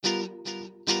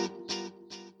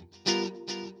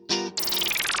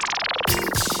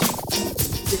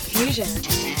Diffusion,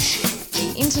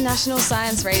 the international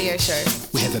science radio show.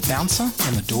 We have a bouncer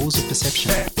on the doors of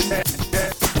perception.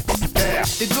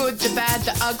 The good, the bad,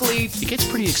 the ugly. It gets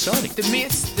pretty exciting. The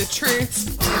myths, the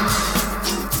truths.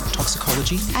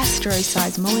 Toxicology.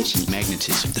 Astroseismology.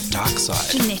 Magnetism. The dark side.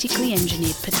 Genetically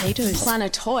engineered potatoes.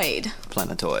 Planetoid.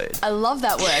 Planetoid. I love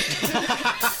that word.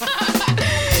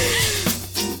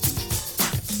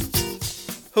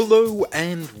 Hello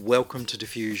and welcome to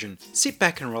Diffusion. Sit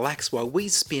back and relax while we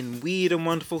spin weird and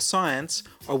wonderful science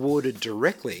awarded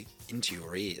directly into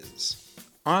your ears.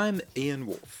 I'm Ian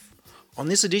Wolfe. On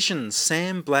this edition,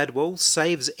 Sam Bladwell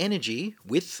saves energy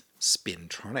with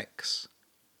spintronics.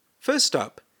 First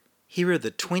up, here are the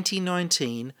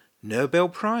 2019 Nobel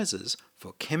Prizes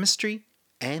for Chemistry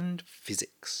and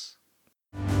Physics.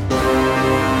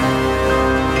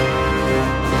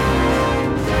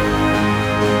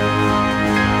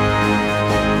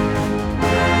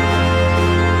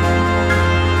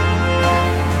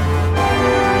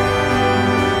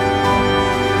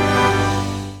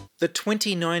 The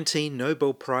 2019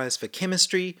 Nobel Prize for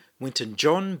Chemistry went to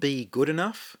John B.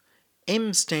 Goodenough,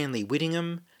 M. Stanley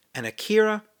Whittingham, and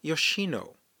Akira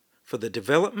Yoshino for the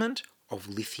development of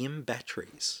lithium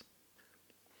batteries.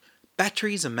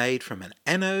 Batteries are made from an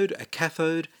anode, a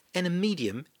cathode, and a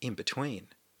medium in between,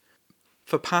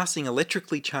 for passing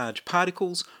electrically charged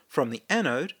particles from the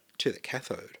anode to the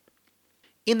cathode.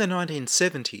 In the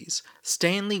 1970s,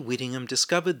 Stanley Whittingham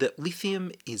discovered that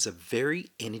lithium is a very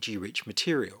energy-rich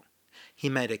material. He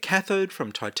made a cathode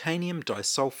from titanium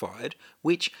disulfide,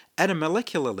 which, at a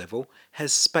molecular level,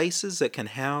 has spaces that can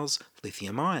house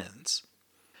lithium ions.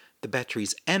 The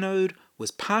battery's anode was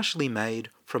partially made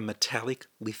from metallic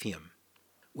lithium,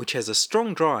 which has a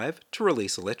strong drive to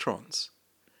release electrons.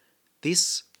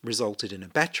 This resulted in a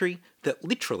battery that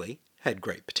literally had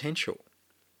great potential,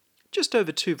 just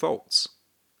over 2 volts.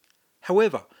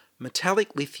 However,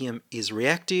 metallic lithium is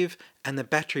reactive and the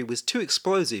battery was too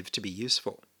explosive to be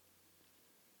useful.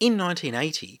 In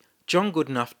 1980, John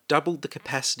Goodenough doubled the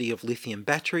capacity of lithium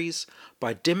batteries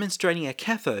by demonstrating a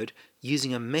cathode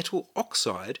using a metal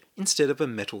oxide instead of a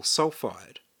metal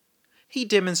sulfide. He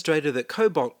demonstrated that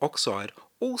cobalt oxide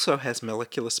also has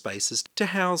molecular spaces to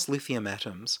house lithium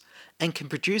atoms and can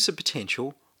produce a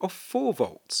potential of 4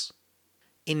 volts.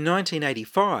 In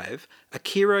 1985,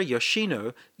 Akira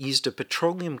Yoshino used a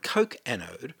petroleum coke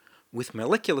anode with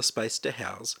molecular space to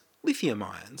house lithium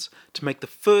ions to make the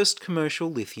first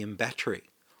commercial lithium battery,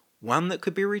 one that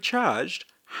could be recharged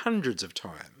hundreds of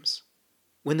times.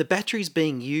 When the battery is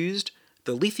being used,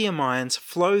 the lithium ions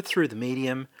flow through the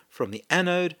medium from the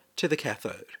anode to the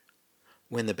cathode.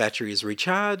 When the battery is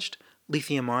recharged,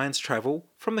 lithium ions travel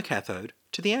from the cathode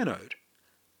to the anode.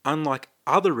 Unlike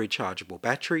other rechargeable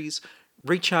batteries,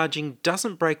 recharging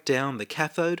doesn't break down the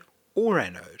cathode or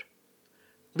anode.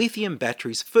 Lithium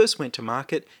batteries first went to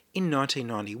market in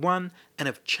 1991 and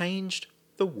have changed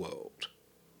the world.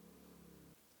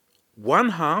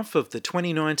 One half of the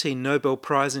 2019 Nobel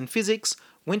Prize in Physics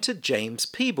went to James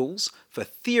Peebles for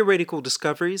theoretical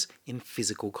discoveries in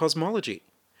physical cosmology,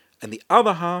 and the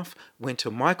other half went to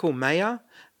Michael Mayer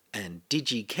and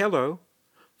Digi Queloz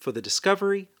for the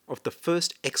discovery of the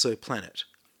first exoplanet,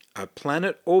 a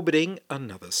planet orbiting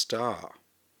another star.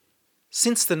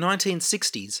 Since the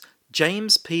 1960s,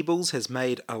 James Peebles has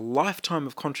made a lifetime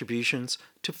of contributions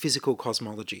to physical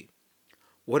cosmology.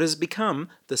 What has become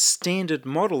the standard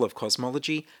model of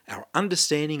cosmology, our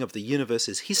understanding of the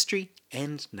universe's history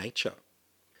and nature.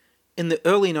 In the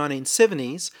early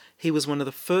 1970s, he was one of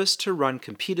the first to run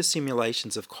computer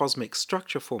simulations of cosmic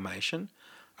structure formation,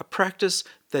 a practice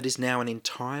that is now an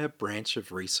entire branch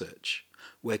of research,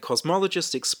 where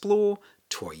cosmologists explore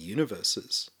toy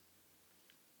universes.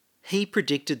 He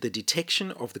predicted the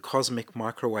detection of the cosmic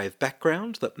microwave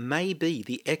background that may be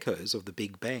the echoes of the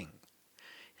Big Bang.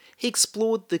 He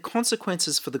explored the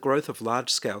consequences for the growth of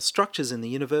large-scale structures in the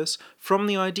universe from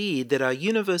the idea that our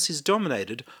universe is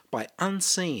dominated by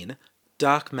unseen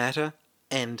dark matter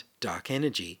and dark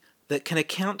energy that can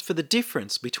account for the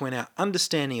difference between our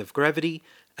understanding of gravity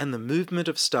and the movement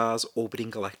of stars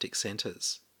orbiting galactic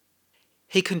centers.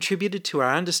 He contributed to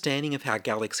our understanding of how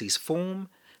galaxies form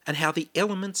and how the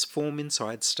elements form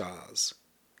inside stars.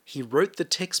 He wrote the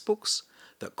textbooks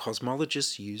that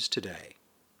cosmologists use today.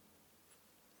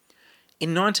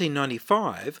 In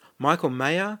 1995, Michael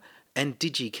Mayer and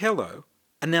Digi Queloz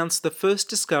announced the first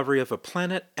discovery of a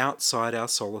planet outside our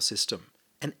solar system,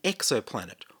 an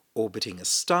exoplanet orbiting a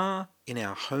star in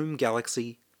our home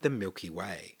galaxy, the Milky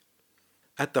Way.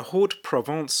 At the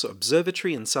Haute-Provence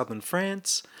Observatory in southern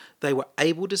France, they were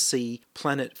able to see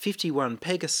planet 51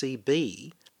 Pegasi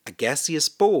b, a gaseous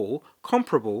ball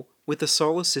comparable with the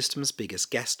solar system's biggest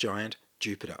gas giant,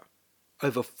 Jupiter.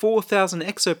 Over 4,000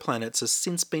 exoplanets have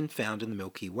since been found in the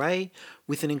Milky Way,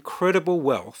 with an incredible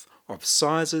wealth of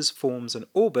sizes, forms, and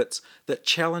orbits that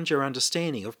challenge our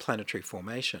understanding of planetary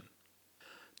formation.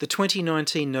 The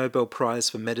 2019 Nobel Prize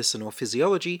for Medicine or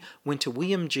Physiology went to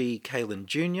William G. Kaelin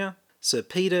Jr., Sir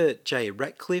Peter J.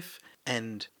 Ratcliffe,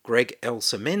 and Greg L.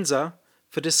 Semenza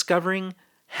for discovering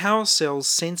how cells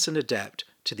sense and adapt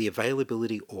to the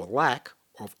availability or lack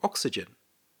of oxygen.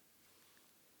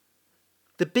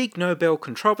 The big Nobel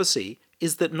controversy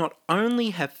is that not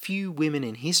only have few women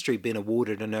in history been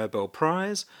awarded a Nobel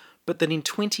Prize, but that in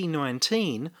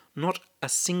 2019, not a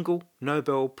single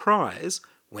Nobel Prize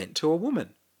went to a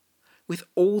woman. With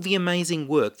all the amazing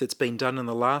work that's been done in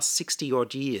the last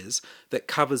 60-odd years that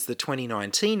covers the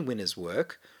 2019 winner's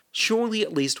work, surely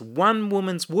at least one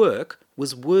woman's work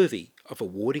was worthy of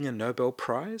awarding a Nobel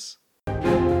Prize?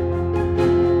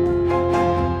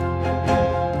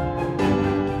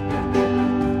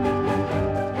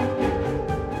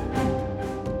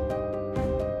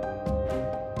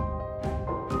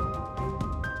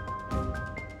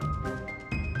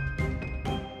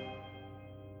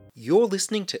 You're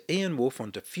listening to Ian Wolfe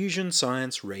on Diffusion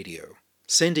Science Radio.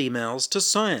 Send emails to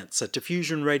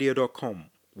science@diffusionradio.com.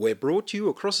 We're brought to you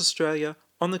across Australia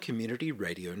on the Community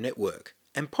Radio Network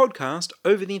and podcast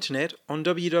over the internet on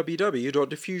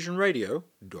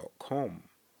www.diffusionradio.com.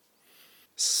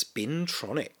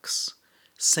 Spintronics.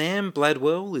 Sam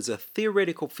Bladwell is a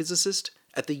theoretical physicist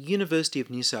at the University of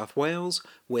New South Wales,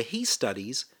 where he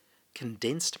studies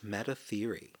condensed matter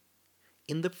theory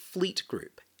in the Fleet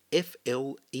Group,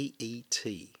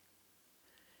 FLEET.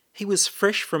 He was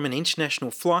fresh from an international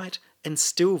flight and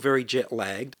still very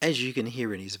jet-lagged, as you can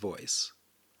hear in his voice.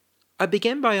 I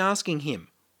began by asking him,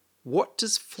 what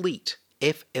does FLEET,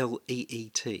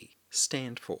 F-L-E-E-T,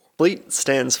 stand for? FLEET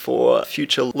stands for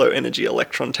Future Low Energy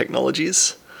Electron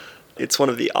Technologies. It's one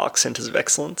of the ARC Centres of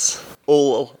Excellence.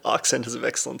 All ARC Centres of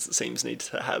Excellence, it seems, need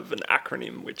to have an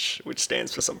acronym which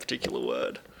stands for some particular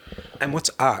word. And what's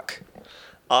ARC?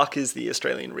 ARC is the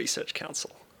Australian Research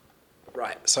Council.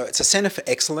 Right, so it's a Centre for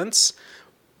Excellence,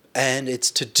 and it's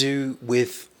to do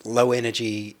with low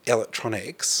energy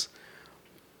electronics.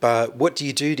 But what do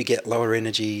you do to get lower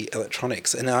energy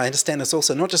electronics? And I understand it's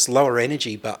also not just lower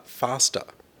energy, but faster.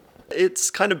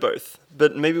 It's kind of both,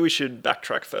 but maybe we should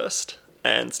backtrack first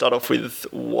and start off with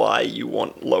why you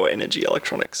want lower energy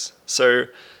electronics. So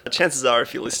chances are,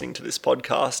 if you're listening to this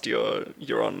podcast,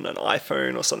 you're on an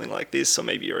iPhone or something like this, or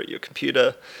maybe you're at your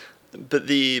computer. But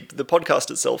the podcast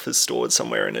itself is stored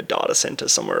somewhere in a data center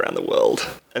somewhere around the world.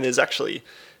 And there's actually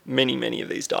many of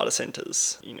these data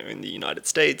centers, in the United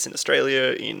States, in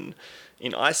Australia, in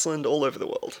Iceland, all over the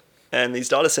world. And these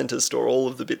data centers store all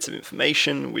of the bits of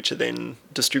information, which are then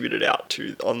distributed out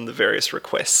on the various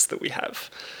requests that we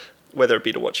have, whether it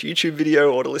be to watch a YouTube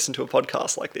video or to listen to a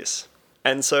podcast like this.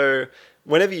 And so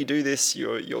whenever you do this,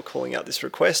 you're calling out this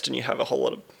request, and you have a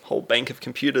whole bank of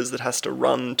computers that has to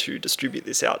run to distribute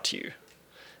this out to you.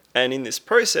 And in this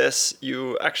process,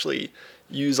 you actually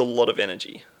use a lot of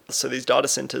energy. So these data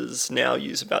centers now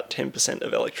use about 10%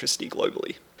 of electricity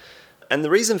globally. And the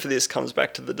reason for this comes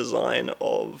back to the design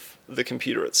of the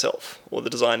computer itself, or the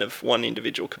design of one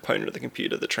individual component of the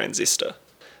computer, the transistor.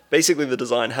 Basically, the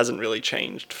design hasn't really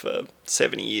changed for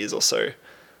 70 years or so.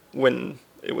 When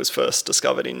it was first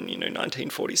discovered in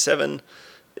 1947,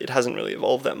 it hasn't really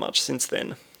evolved that much since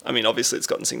then. I mean, obviously it's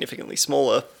gotten significantly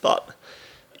smaller, but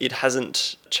it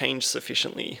hasn't changed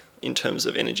sufficiently in terms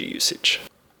of energy usage.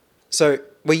 So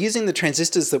we're using the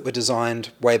transistors that were designed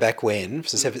way back when,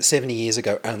 so 70 years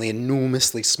ago, only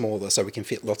enormously smaller, so we can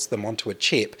fit lots of them onto a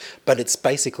chip, but it's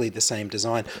basically the same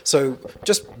design. So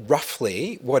just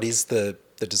roughly, what is the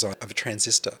design of a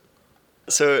transistor?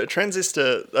 So a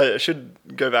transistor, I should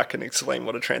go back and explain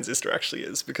what a transistor actually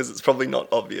is, because it's probably not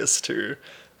obvious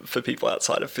for people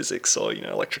outside of physics or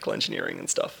electrical engineering and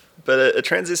stuff. But a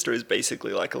transistor is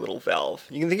basically like a little valve.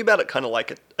 You can think about it kind of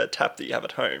like a tap that you have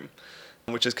at home,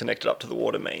 which is connected up to the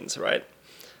water mains, right?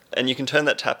 And you can turn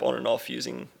that tap on and off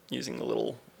using the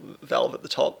little valve at the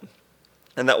top,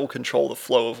 and that will control the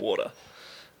flow of water.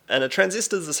 And a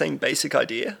transistor is the same basic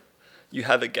idea. You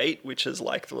have a gate, which is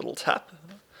like the little tap,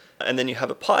 and then you have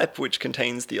a pipe which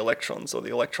contains the electrons or the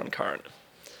electron current.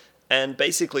 And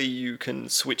basically you can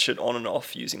switch it on and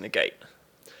off using the gate.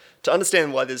 To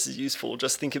understand why this is useful,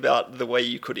 just think about the way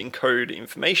you could encode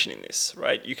information in this,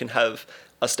 right? You can have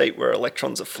a state where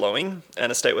electrons are flowing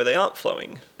and a state where they aren't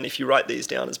flowing. And if you write these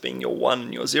down as being your 1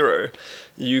 and your 0,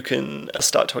 you can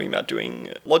start talking about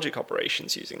doing logic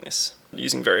operations using this,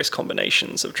 using various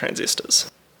combinations of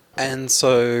transistors. And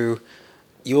so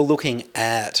you're looking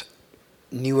at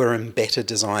newer and better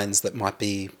designs that might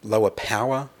be lower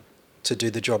power to do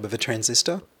the job of a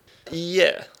transistor?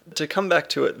 Yeah, to come back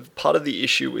to it, part of the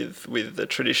issue with the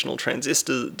traditional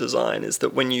transistor design is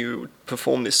that when you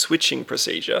perform this switching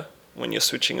procedure, when you're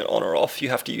switching it on or off, you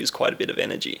have to use quite a bit of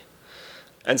energy.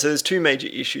 And so there's two major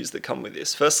issues that come with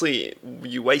this. Firstly,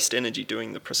 you waste energy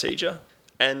doing the procedure.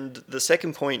 And the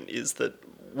second point is that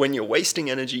when you're wasting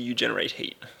energy, you generate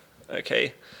heat,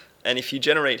 okay? And if you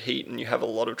generate heat and you have a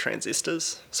lot of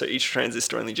transistors, so each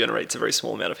transistor only generates a very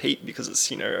small amount of heat because it's,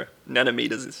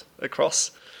 nanometers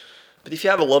across. But if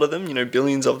you have a lot of them,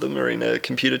 billions of them are in a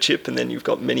computer chip, and then you've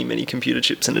got many, many computer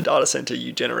chips in a data center,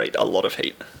 you generate a lot of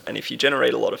heat. And if you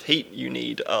generate a lot of heat, you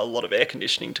need a lot of air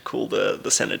conditioning to cool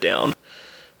the center down.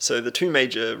 So the two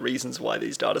major reasons why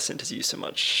these data centers use so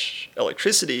much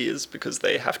electricity is because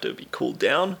they have to be cooled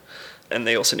down, and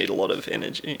they also need a lot of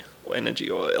energy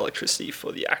or electricity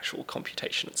for the actual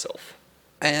computation itself.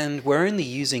 And we're only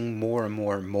using more and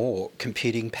more and more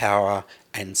computing power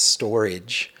and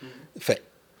storage for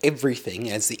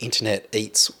everything as the internet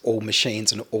eats all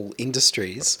machines and all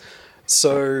industries.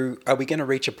 So are we going to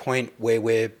reach a point where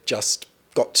we've just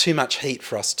got too much heat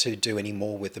for us to do any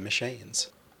more with the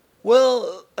machines?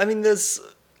 Well, I mean, there's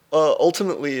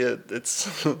ultimately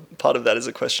it's part of that is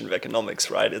a question of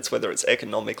economics, right? It's whether it's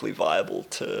economically viable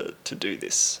to do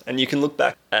this. And you can look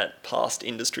back at past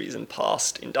industries and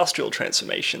past industrial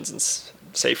transformations and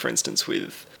say, for instance,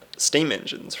 with steam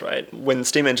engines, right? When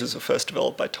steam engines were first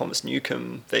developed by Thomas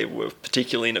Newcomb, they were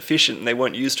particularly inefficient and they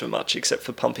weren't used for much except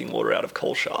for pumping water out of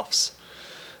coal shafts.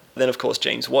 Then, of course,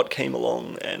 James Watt came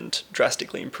along and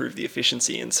drastically improved the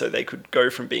efficiency, and so they could go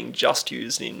from being just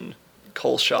used in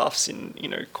coal shafts in,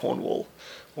 Cornwall,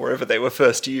 wherever they were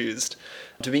first used,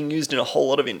 to being used in a whole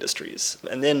lot of industries.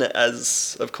 And then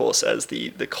as the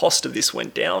cost of this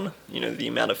went down, the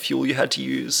amount of fuel you had to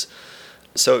use,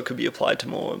 so it could be applied to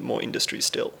more industries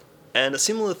still. And a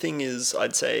similar thing is,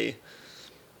 I'd say,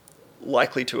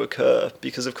 likely to occur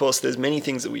because, of course, there's many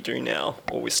things that we do now,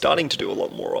 or we're starting to do a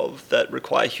lot more of, that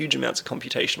require huge amounts of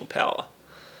computational power.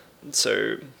 And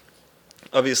so,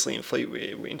 obviously, in Fleet,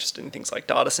 we're interested in things like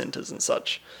data centers and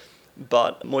such.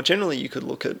 But more generally, you could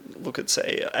look at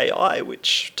say AI,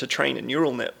 which to train a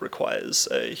neural net requires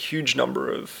a huge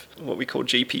number of what we call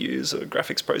GPUs or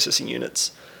graphics processing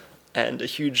units, and a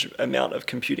huge amount of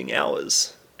computing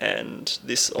hours. And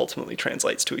this ultimately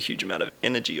translates to a huge amount of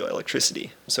energy or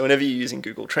electricity. So whenever you're using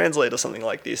Google Translate or something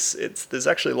like this, there's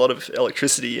actually a lot of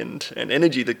electricity and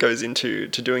energy that goes into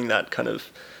doing that kind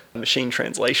of machine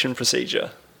translation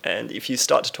procedure. And if you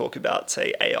start to talk about,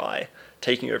 say, AI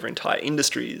taking over entire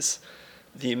industries,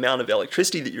 the amount of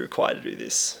electricity that you require to do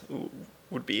this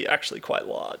would be actually quite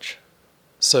large.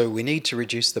 So we need to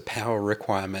reduce the power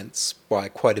requirements by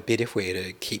quite a bit if we're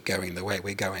to keep going the way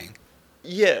we're going.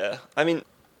 Yeah, I mean,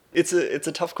 it's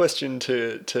a tough question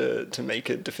to make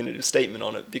a definitive statement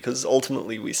on it because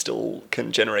ultimately we still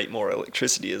can generate more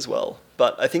electricity as well.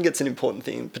 But I think it's an important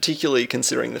thing, particularly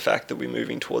considering the fact that we're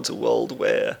moving towards a world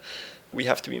where we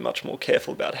have to be much more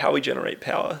careful about how we generate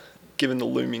power, given the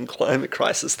looming climate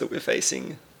crisis that we're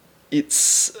facing.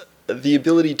 It's the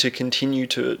ability to continue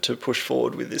to push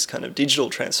forward with this kind of digital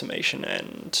transformation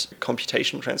and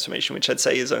computational transformation, which I'd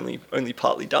say is only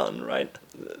partly done, right?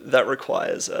 That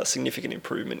requires a significant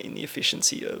improvement in the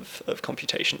efficiency of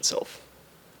computation itself.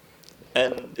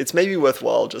 And it's maybe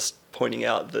worthwhile just pointing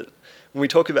out that when we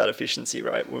talk about efficiency,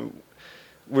 right,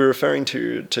 we're referring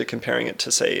to comparing it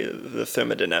to, say, the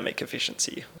thermodynamic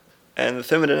efficiency. And the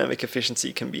thermodynamic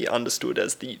efficiency can be understood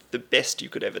as the best you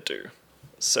could ever do.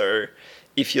 So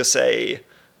if you're, say,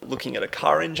 looking at a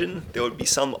car engine, there would be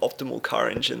some optimal car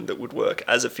engine that would work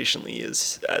as efficiently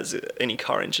as any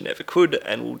car engine ever could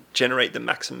and will generate the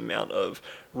maximum amount of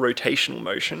rotational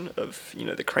motion of,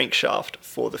 the crankshaft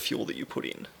for the fuel that you put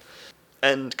in.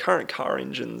 And current car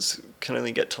engines can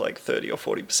only get to like 30 or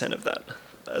 40% of that,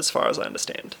 as far as I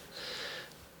understand.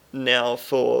 Now,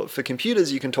 for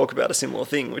computers, you can talk about a similar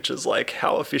thing, which is like,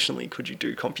 how efficiently could you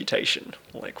do computation?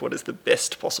 Like, what is the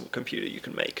best possible computer you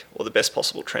can make, or the best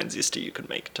possible transistor you can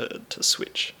make to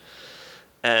switch?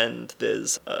 And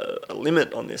there's a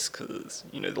limit on this because,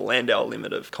 the Landau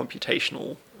limit of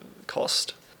computational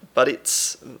cost. But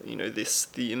it's,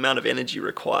 the amount of energy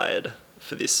required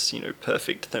for this,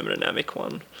 perfect thermodynamic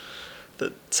one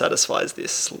that satisfies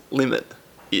this limit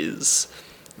is,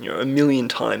 1 million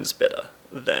times better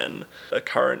than a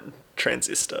current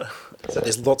transistor. So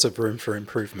there's lots of room for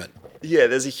improvement. Yeah,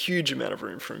 there's a huge amount of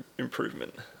room for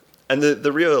improvement. And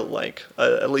the real,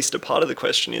 at least a part of the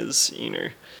question is,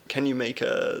 can you make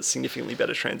a significantly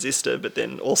better transistor? But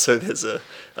then also there's a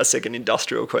second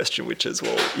industrial question, which is,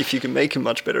 well, if you can make a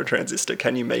much better transistor,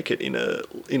 can you make it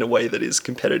in a way that is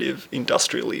competitive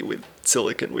industrially with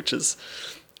silicon, which is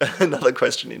another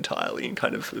question entirely and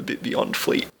kind of a bit beyond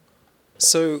Fleet.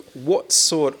 So what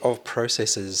sort of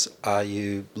processes are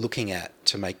you looking at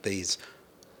to make these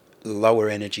lower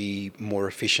energy, more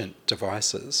efficient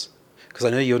devices? Because I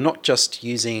know you're not just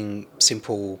using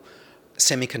simple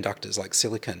semiconductors like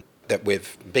silicon that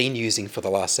we've been using for the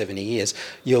last 70 years.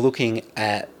 You're looking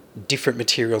at different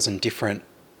materials and different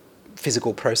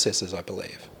physical processes, I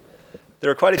believe.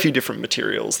 There are quite a few different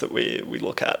materials that we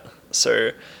look at.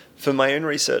 So for my own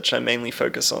research, I mainly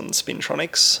focus on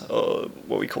spintronics, or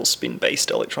what we call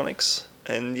spin-based electronics.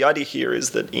 And the idea here is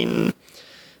that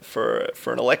for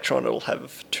an electron, it'll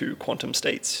have two quantum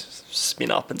states, spin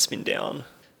up and spin down.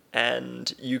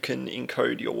 And you can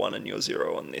encode your 1 and your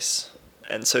 0 on this.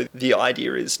 And so the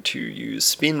idea is to use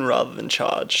spin rather than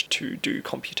charge to do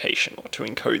computation or to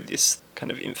encode this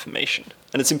kind of information.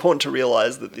 And it's important to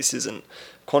realize that this isn't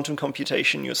quantum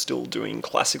computation. You're still doing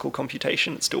classical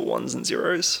computation. It's still 1s and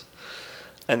 0s.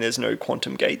 And there's no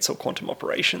quantum gates or quantum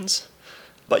operations.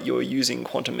 But you're using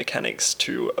quantum mechanics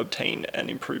to obtain an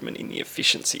improvement in the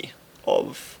efficiency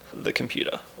of the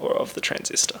computer or of the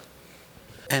transistor.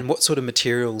 And what sort of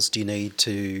materials do you need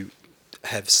to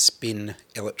have spin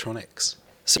electronics?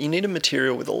 So you need a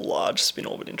material with a large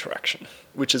spin-orbit interaction,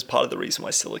 which is part of the reason why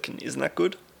silicon isn't that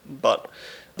good. But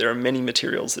there are many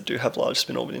materials that do have large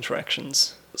spin-orbit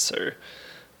interactions. So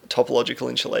topological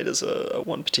insulators are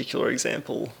one particular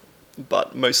example,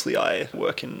 but mostly I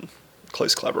work in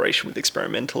close collaboration with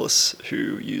experimentalists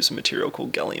who use a material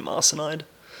called gallium arsenide,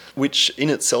 which in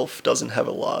itself doesn't have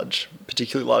a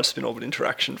particularly large spin-orbit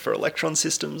interaction for electron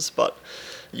systems, but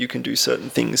you can do certain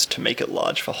things to make it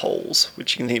large for holes,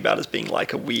 which you can think about as being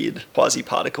like a weird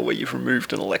quasi-particle where you've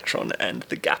removed an electron and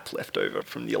the gap left over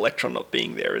from the electron not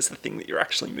being there is the thing that you're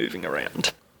actually moving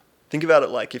around. Think about it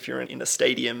like if you're in a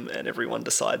stadium and everyone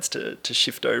decides to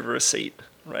shift over a seat,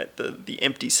 right? The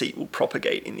empty seat will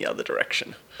propagate in the other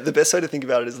direction. The best way to think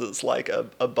about it is that it's like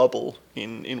a bubble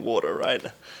in water, right?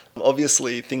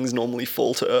 Obviously, things normally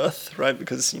fall to Earth, right?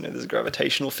 Because, there's a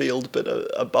gravitational field, but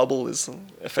a bubble is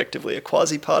effectively a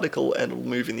quasi-particle and it'll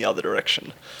move in the other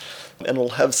direction. And it'll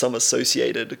have some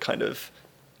associated kind of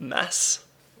mass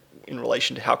in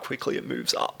relation to how quickly it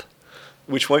moves up,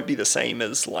 which won't be the same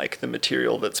as like the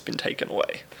material that's been taken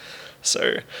away.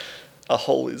 So a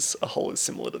hole is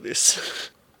similar to this.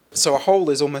 So a hole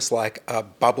is almost like a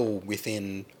bubble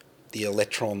within the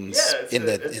electrons.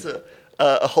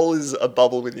 A hole is a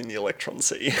bubble within the electron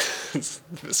sea. It's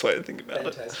the best way to think about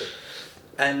it.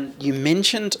 And you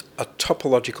mentioned a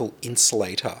topological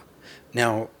insulator.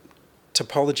 Now,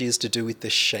 topology is to do with the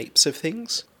shapes of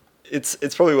things? It's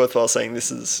probably worthwhile saying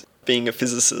this is being a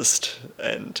physicist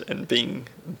and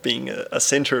being a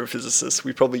centre of physicists,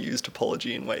 we probably use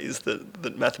topology in ways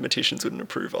that mathematicians wouldn't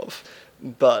approve of.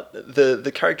 But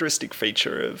the characteristic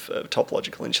feature of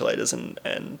topological insulators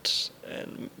and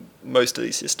most of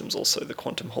these systems, also the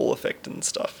quantum Hall effect and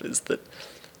stuff, is that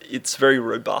it's very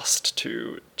robust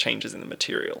to changes in the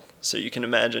material. So you can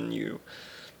imagine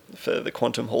for the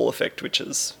quantum Hall effect, which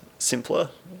is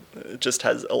simpler, it just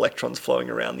has electrons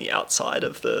flowing around the outside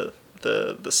of the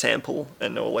sample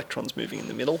and no electrons moving in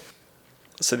the middle.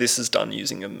 So this is done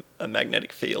using a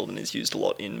magnetic field and is used a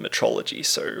lot in metrology,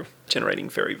 so generating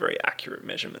very, very accurate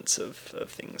measurements of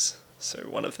things. So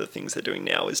one of the things they're doing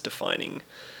now is redefining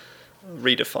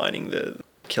the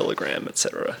kilogram,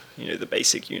 etc., the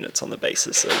basic units on the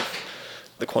basis of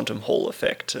the quantum Hall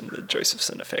effect and the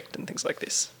Josephson effect and things like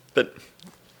this. But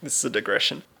this is a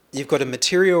digression. You've got a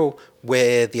material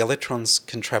where the electrons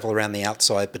can travel around the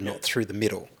outside but not through the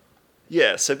middle.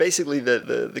 Yeah, so basically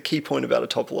the key point about a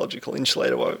topological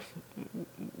insulator,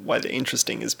 why they're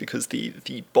interesting, is because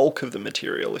the bulk of the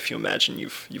material, if you imagine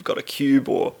you've got a cube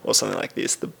or something like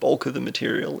this, the bulk of the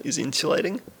material is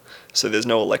insulating. So there's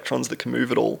no electrons that can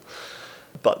move at all.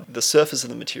 But the surface of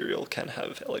the material can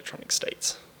have electronic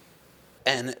states.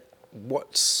 And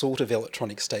what sort of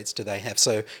electronic states do they have?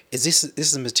 So is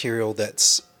this a material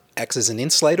that acts as an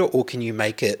insulator, or can you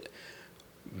make it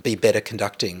be better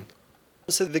conducting?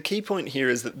 So the key point here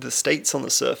is that the states on the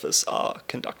surface are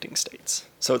conducting states.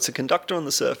 So it's a conductor on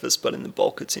the surface, but in the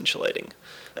bulk it's insulating.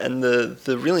 And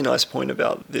the really nice point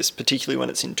about this, particularly when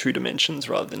it's in 2 dimensions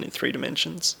rather than in 3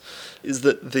 dimensions, is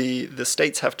that the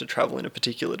states have to travel in a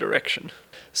particular direction.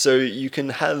 So you can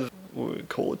have what we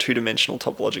call a 2-dimensional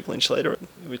topological insulator,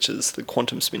 which is the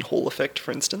quantum spin Hall effect,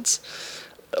 for instance.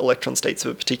 Electron states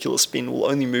of a particular spin will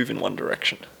only move in one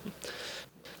direction.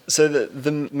 So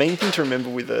the main thing to remember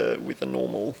with a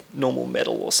normal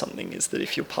metal or something is that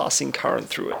if you're passing current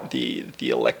through it, the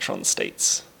electron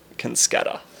states can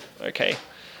scatter, okay?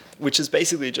 Which is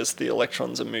basically just the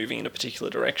electrons are moving in a particular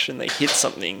direction, they hit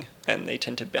something, and they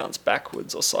tend to bounce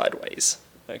backwards or sideways,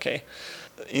 okay?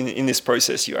 In this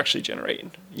process, you actually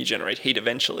generate heat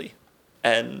eventually,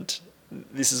 and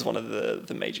this is one of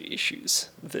the major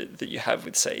issues that you have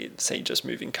with say just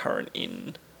moving current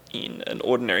in an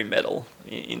ordinary metal.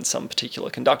 In some particular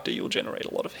conductor, you'll generate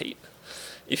a lot of heat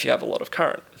if you have a lot of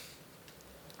current.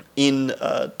 In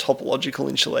a topological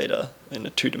insulator, in a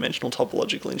two-dimensional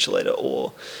topological insulator,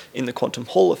 or in the quantum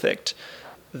Hall effect,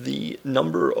 the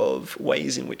number of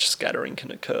ways in which scattering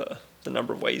can occur, the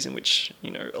number of ways in which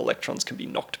electrons can be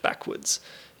knocked backwards,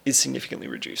 is significantly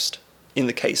reduced. In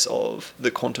the case of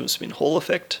the quantum spin Hall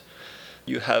effect,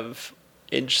 you have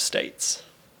edge states,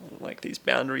 like these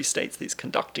boundary states, these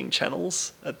conducting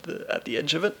channels at the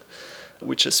edge of it,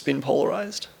 which are spin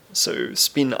polarized. So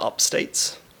spin up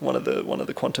states, one of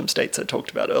the quantum states I talked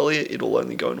about earlier, it'll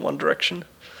only go in one direction.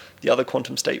 The other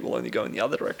quantum state will only go in the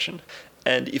other direction.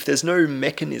 And if there's no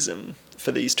mechanism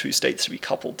for these two states to be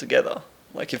coupled together,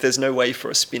 like if there's no way for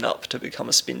a spin up to become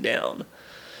a spin down,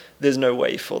 there's no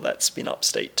way for that spin up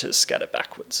state to scatter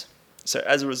backwards. So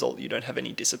as a result, you don't have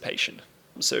any dissipation.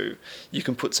 So you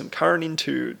can put some current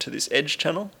into this edge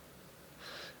channel,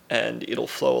 and it'll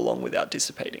flow along without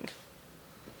dissipating.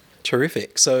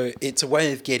 Terrific. So it's a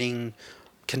way of getting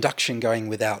conduction going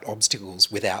without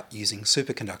obstacles, without using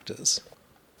superconductors.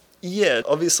 Yeah,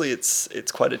 obviously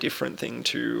it's quite a different thing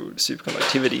to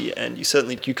superconductivity, and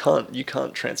you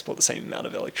can't transport the same amount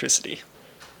of electricity.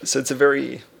 So it's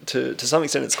to some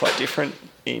extent it's quite different.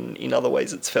 In other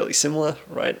ways it's fairly similar,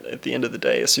 right? At the end of the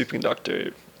day, a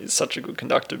superconductor is such a good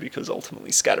conductor because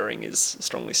ultimately scattering is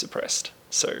strongly suppressed.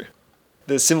 So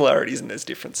there's similarities and there's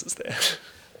differences there.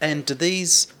 And do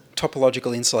these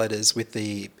topological insulators with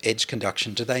the edge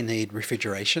conduction, do they need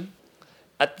refrigeration?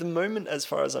 At the moment, as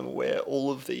far as I'm aware,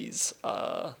 all of these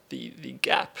are the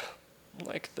gap,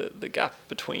 like the gap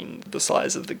between the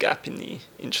size of the gap in the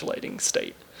insulating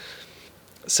state.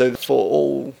 So for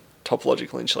all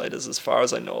topological insulators, as far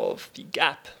as I know of, the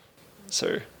gap,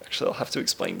 so actually I'll have to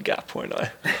explain gap, won't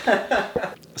I?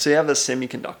 So you have a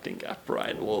semiconducting gap,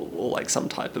 right? Or like some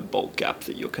type of bulk gap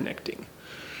that you're connecting.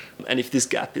 And if this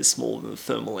gap is smaller than the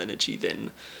thermal energy,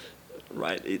 then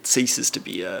right, it ceases to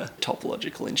be a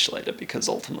topological insulator because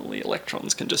ultimately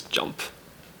electrons can just jump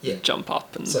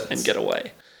up and get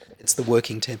away. It's the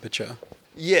working temperature.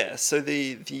 Yeah, so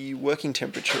the working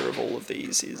temperature of all of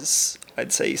these is,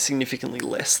 I'd say, significantly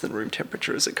less than room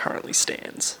temperature as it currently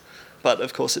stands. But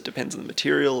of course it depends on the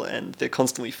material, and they're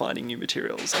constantly finding new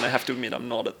materials. And I have to admit, I'm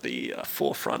not at the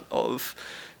forefront of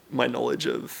my knowledge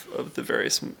of the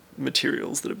various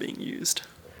materials that are being used.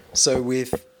 So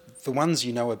with the ones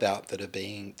you know about that are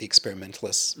being the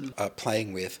experimentalists are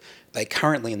playing with, they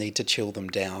currently need to chill them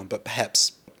down, but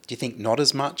perhaps, do you think not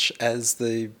as much as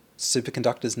the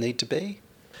superconductors need to be?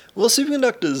 Well,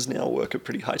 superconductors now work at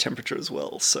pretty high temperature as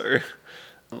well, so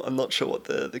I'm not sure what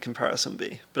the comparison would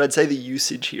be. But I'd say the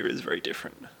usage here is very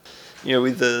different.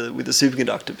 With the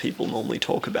superconductor, people normally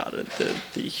talk about it,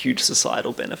 the huge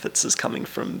societal benefits is coming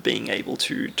from being able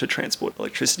to transport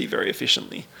electricity very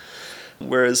efficiently.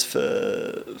 Whereas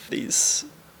for these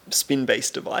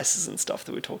spin-based devices and stuff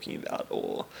that we're talking about,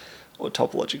 or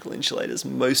topological insulators,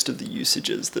 most of the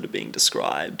usages that are being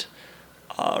described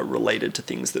are related to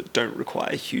things that don't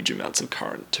require huge amounts of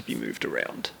current to be moved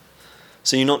around.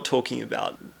 So you're not talking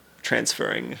about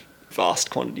transferring vast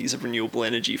quantities of renewable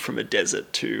energy from a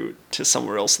desert to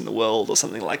somewhere else in the world or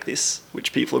something like this,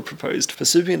 which people have proposed. For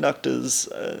superconductors,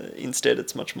 instead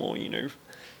it's much more,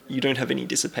 you don't have any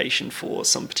dissipation for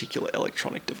some particular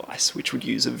electronic device, which would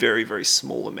use a very, very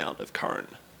small amount of current.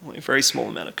 Like a very small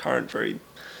amount of current,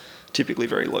 typically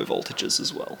very low voltages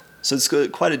as well. So it's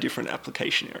got quite a different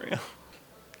application area.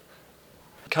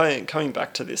 Coming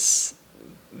back to this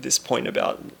point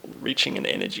about reaching an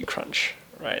energy crunch,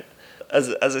 right? As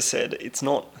I said, it's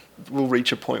not we'll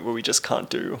reach a point where we just can't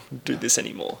do this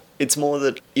anymore. It's more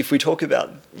that if we talk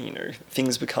about,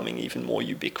 things becoming even more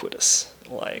ubiquitous,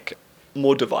 like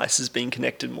more devices being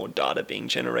connected, more data being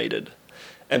generated,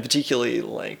 and particularly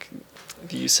like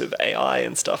the use of AI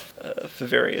and stuff for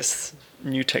various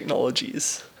new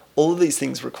technologies, all of these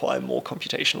things require more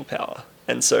computational power.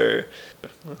 And so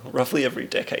roughly every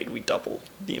decade we double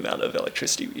the amount of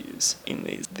electricity we use in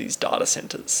these data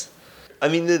centers. I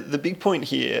mean, the big point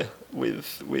here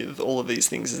with all of these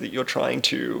things is that you're trying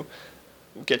to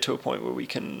get to a point where we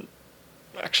can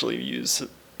actually use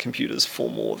computers for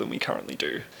more than we currently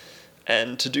do.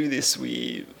 And to do this,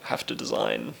 we have to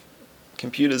design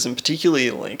computers, and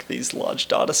particularly like these large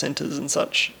data centers and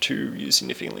such, to use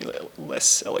significantly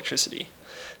less electricity.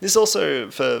 This also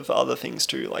for other things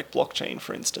too, like blockchain,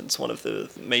 for instance. One of the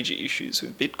major issues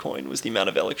with Bitcoin was the amount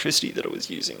of electricity that it was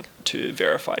using to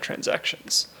verify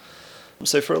transactions.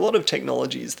 So for a lot of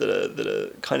technologies that are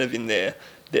kind of in their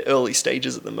early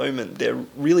stages at the moment, they're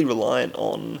really reliant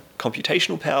on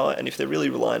computational power, and if they're really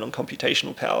reliant on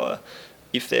computational power,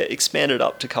 if they're expanded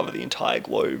up to cover the entire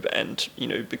globe and,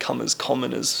 become as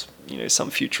common as,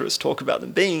 some futurists talk about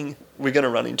them being, we're going to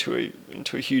run into a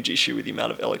huge issue with the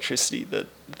amount of electricity that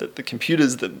the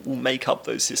computers that will make up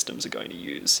those systems are going to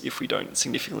use if we don't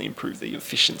significantly improve the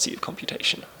efficiency of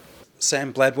computation.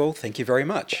 Sam Bladwell, thank you very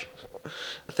much.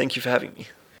 Thank you for having me.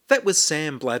 That was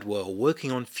Sam Bladwell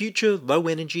working on future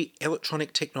low-energy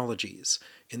electronic technologies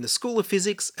in the School of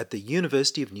Physics at the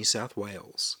University of New South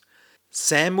Wales.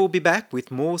 Sam will be back with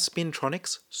more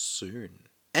Spintronics soon.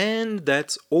 And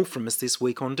that's all from us this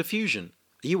week on Diffusion.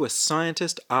 Are you a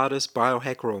scientist, artist,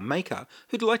 biohacker or maker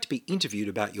who'd like to be interviewed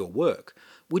about your work?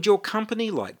 Would your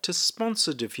company like to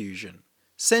sponsor Diffusion?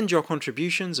 Send your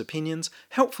contributions, opinions,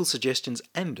 helpful suggestions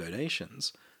and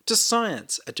donations to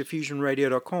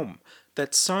science@diffusionradio.com.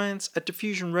 That's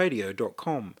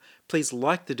science@diffusionradio.com. Please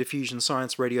like the Diffusion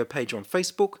Science Radio page on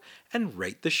Facebook and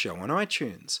rate the show on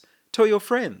iTunes. Tell your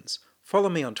friends. Follow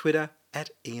me on Twitter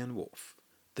 @IanWolf.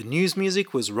 The news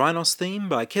music was Rhinos Theme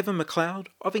by Kevin MacLeod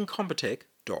of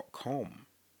Incompetech.com.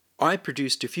 I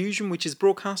produce Diffusion, which is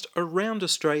broadcast around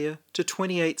Australia to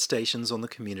 28 stations on the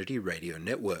Community Radio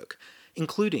Network,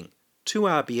 including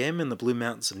 2RBM in the Blue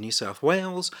Mountains of New South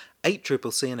Wales,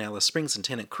 8CCC in Alice Springs and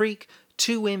Tennant Creek,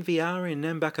 2MVR in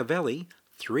Nambucca Valley,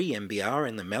 3MBR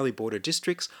in the Mallee Border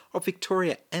districts of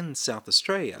Victoria and South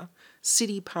Australia,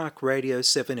 City Park Radio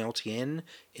 7LTN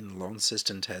in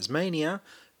Launceston, Tasmania,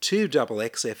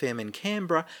 2XXFM in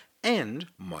Canberra, and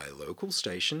my local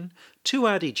station,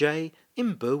 2RDJ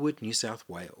in Burwood, New South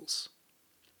Wales.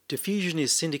 Diffusion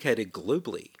is syndicated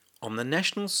globally on the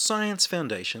National Science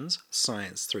Foundation's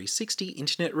Science 360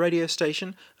 internet radio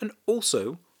station and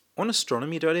also on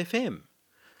astronomy.fm.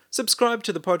 Subscribe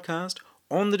to the podcast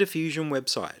on the Diffusion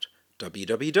website,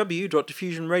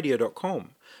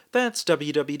 www.diffusionradio.com. That's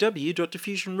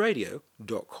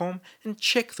www.diffusionradio.com, and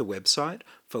check the website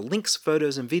for links,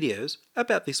 photos and videos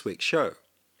about this week's show.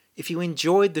 If you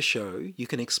enjoyed the show, you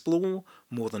can explore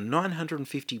more than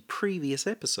 950 previous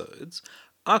episodes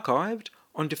archived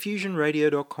on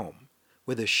diffusionradio.com,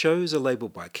 where the shows are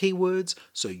labelled by keywords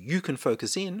so you can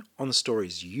focus in on the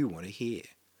stories you want to hear.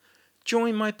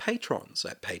 Join my patrons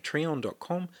at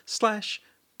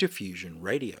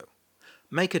patreon.com/diffusionradio.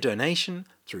 Make a donation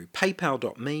through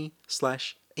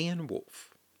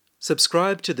paypal.me/IanWolf.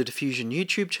 Subscribe to the Diffusion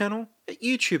YouTube channel at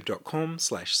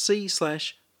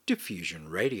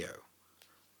youtube.com/c/diffusionradio.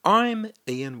 I'm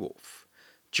Ian Wolf.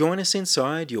 Join us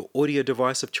inside your audio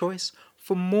device of choice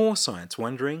for more science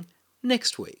wondering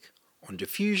next week on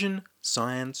Diffusion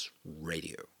Science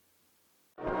Radio.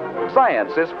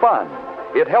 Science is fun.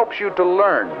 It helps you to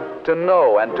learn, to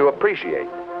know, and to appreciate.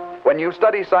 When you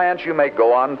study science, you may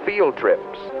go on field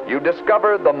trips. You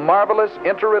discover the marvelous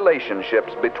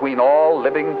interrelationships between all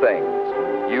living things.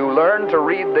 You learn to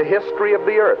read the history of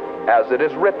the Earth as it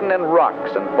is written in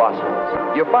rocks and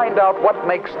fossils. You find out what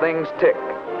makes things tick,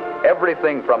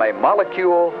 everything from a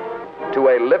molecule to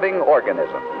a living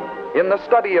organism. In the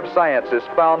study of science is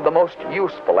found the most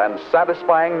useful and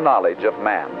satisfying knowledge of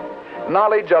man.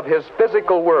 Knowledge of his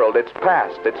physical world, its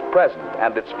past, its present,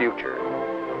 and its future.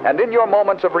 And in your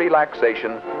moments of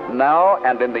relaxation, now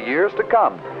and in the years to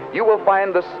come, you will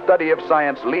find the study of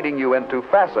science leading you into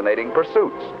fascinating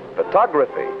pursuits.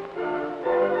 Photography,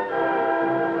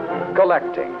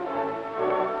 collecting.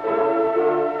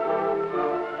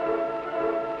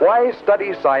 Why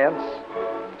study science?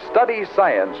 Study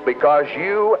science because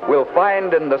you will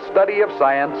find in the study of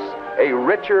science a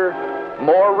richer,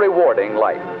 more rewarding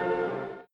life.